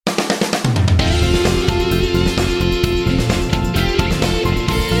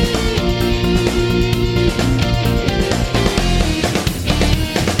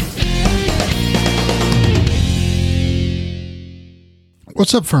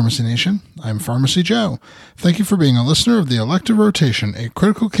What's up, Pharmacy Nation? I'm Pharmacy Joe. Thank you for being a listener of the Elective Rotation, a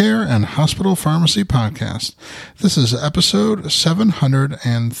critical care and hospital pharmacy podcast. This is episode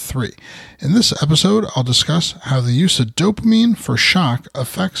 703. In this episode, I'll discuss how the use of dopamine for shock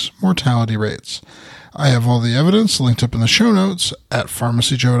affects mortality rates. I have all the evidence linked up in the show notes at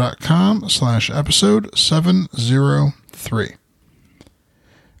pharmacyjoe.com/episode 703.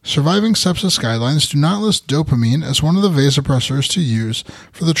 Surviving sepsis guidelines do not list dopamine as one of the vasopressors to use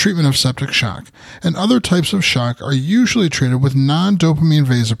for the treatment of septic shock, and other types of shock are usually treated with non-dopamine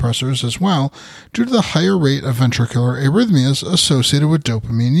vasopressors as well due to the higher rate of ventricular arrhythmias associated with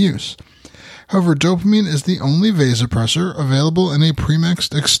dopamine use. However, dopamine is the only vasopressor available in a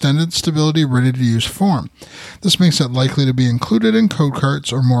premixed extended stability ready-to-use form. This makes it likely to be included in code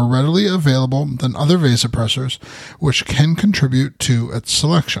cards or more readily available than other vasopressors, which can contribute to its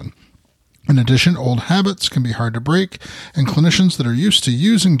selection. In addition, old habits can be hard to break, and clinicians that are used to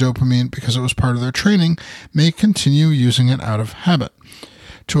using dopamine because it was part of their training may continue using it out of habit.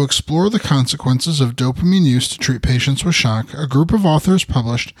 To explore the consequences of dopamine use to treat patients with shock, a group of authors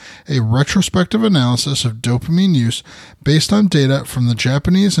published a retrospective analysis of dopamine use based on data from the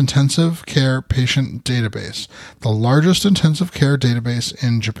Japanese Intensive Care Patient Database, the largest intensive care database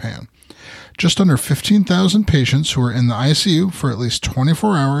in Japan. Just under 15,000 patients who were in the ICU for at least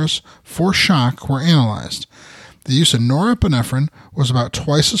 24 hours for shock were analyzed. The use of norepinephrine was about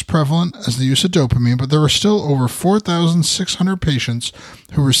twice as prevalent as the use of dopamine, but there were still over 4,600 patients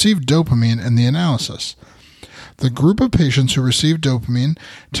who received dopamine in the analysis. The group of patients who received dopamine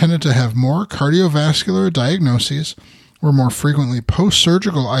tended to have more cardiovascular diagnoses, were more frequently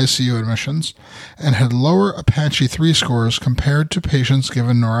post-surgical ICU admissions, and had lower Apache 3 scores compared to patients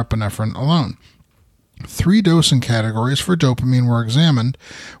given norepinephrine alone. 3 dosing categories for dopamine were examined,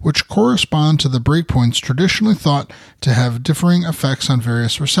 which correspond to the breakpoints traditionally thought to have differing effects on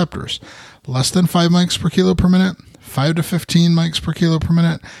various receptors: less than 5 mics per kilo per minute, 5 to 15 mics per kilo per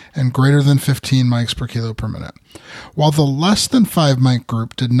minute, and greater than 15 mics per kilo per minute. While the less than 5 mic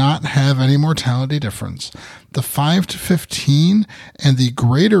group did not have any mortality difference, the 5 to 15 and the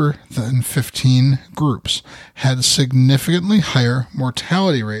greater than 15 groups had significantly higher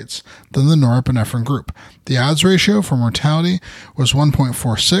mortality rates than the norepinephrine group. The odds ratio for mortality was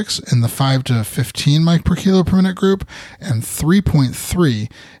 1.46 in the 5 to 15 mic per kilo per minute group and 3.3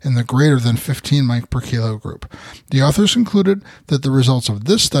 in the greater than 15 mic per kilo group. The authors concluded that the results of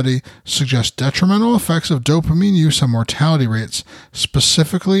this study suggest detrimental effects of dopamine use on mortality rates,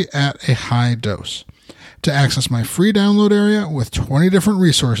 specifically at a high dose. To access my free download area with 20 different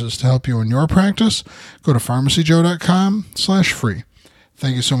resources to help you in your practice, go to pharmacyjoe.com/free.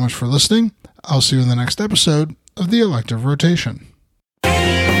 Thank you so much for listening. I'll see you in the next episode of the Elective Rotation.